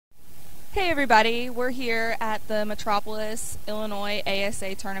Hey everybody, we're here at the Metropolis Illinois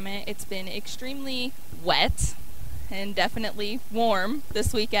ASA tournament. It's been extremely wet and definitely warm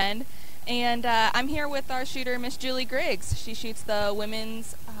this weekend. And I'm here with our shooter, Miss Julie Griggs. She shoots the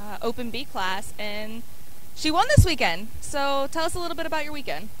women's Open B class, and she won this weekend. So tell us a little bit about your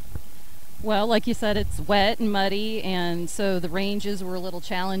weekend. Well, like you said, it's wet and muddy, and so the ranges were a little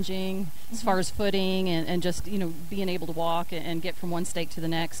challenging as far as footing and just, being able to walk and get from one stake to the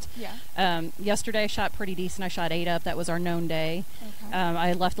next. Yeah. Yesterday I shot pretty decent. I shot 8 up. That was our known day. Okay.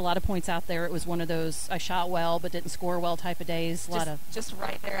 I left a lot of points out there. It was one of those I shot well but didn't score well type of days. Just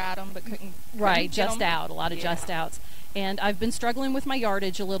right there at them, but couldn't just get 'em. out. A lot of just outs. And I've been struggling with my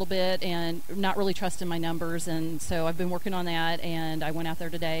yardage a little bit and not really trusting my numbers, and so I've been working on that, and I went out there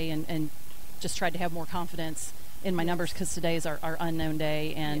today and just tried to have more confidence in my numbers because today is our unknown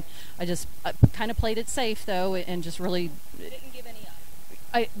day, and I kind of played it safe though, and just really Didn't give any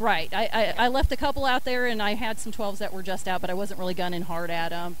up. I left a couple out there, and I had some 12s that were just out, but I wasn't really gunning hard at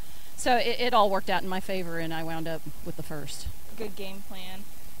them, so it all worked out in my favor, and I wound up with the first. Good game plan.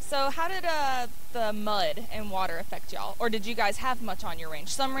 So how did the mud and water affect y'all? Or did you guys have much on your range?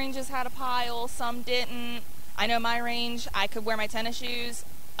 Some ranges had a pile, some didn't. I know my range, I could wear my tennis shoes.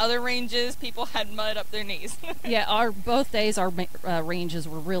 Other ranges, people had mud up their knees. Yeah, both days our ranges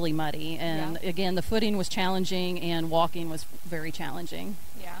were really muddy, and again, the footing was challenging and walking was very challenging.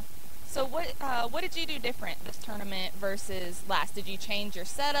 Yeah. So what did you do different this tournament versus last? Did you change your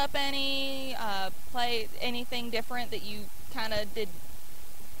setup any? Play anything different that you kind of did?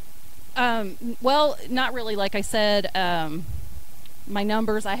 Well, not really. Like I said, my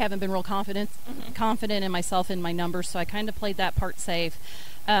numbers, I haven't been real confident in myself in my numbers, so I kind of played that part safe.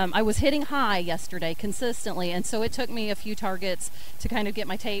 I was hitting high yesterday consistently, and so it took me a few targets to kind of get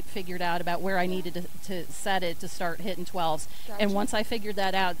my tape figured out about where I needed to set it to start hitting 12s. Gotcha. And once I figured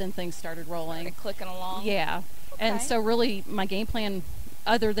that out, then things started rolling. Started clicking along. Yeah. Okay. And so really my game plan,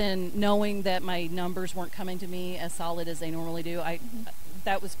 other than knowing that my numbers weren't coming to me as solid as they normally do,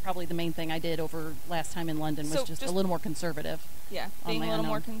 that was probably the main thing I did over last time in London, was just a little more conservative. Yeah, being a little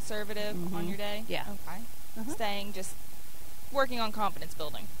more conservative on your day. Yeah. Okay. Staying, just working on confidence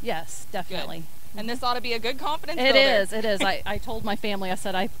building. Yes, definitely. Good. And this ought to be a good confidence builder. It is. I told my family, I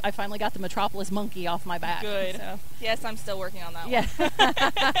said, I finally got the Metropolis monkey off my back. Good. So. Yes, I'm still working on that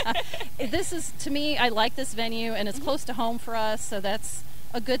one. This is, to me, I like this venue, and it's close to home for us, so that's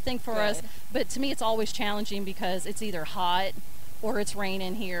a good thing for us. But to me, it's always challenging because it's either hot or it's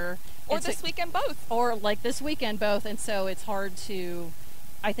raining here. Or this weekend both. Or like this weekend both, and so it's hard to,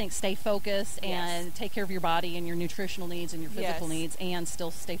 I think, stay focused and take care of your body and your nutritional needs and your physical needs, and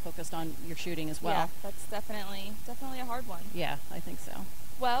still stay focused on your shooting as well. Yeah, that's definitely a hard one. Yeah, I think so.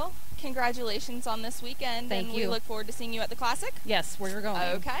 Well, congratulations on this weekend. Thank you. We look forward to seeing you at the Classic. Yes, where you're going.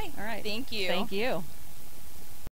 Okay. All right. Thank you. Thank you.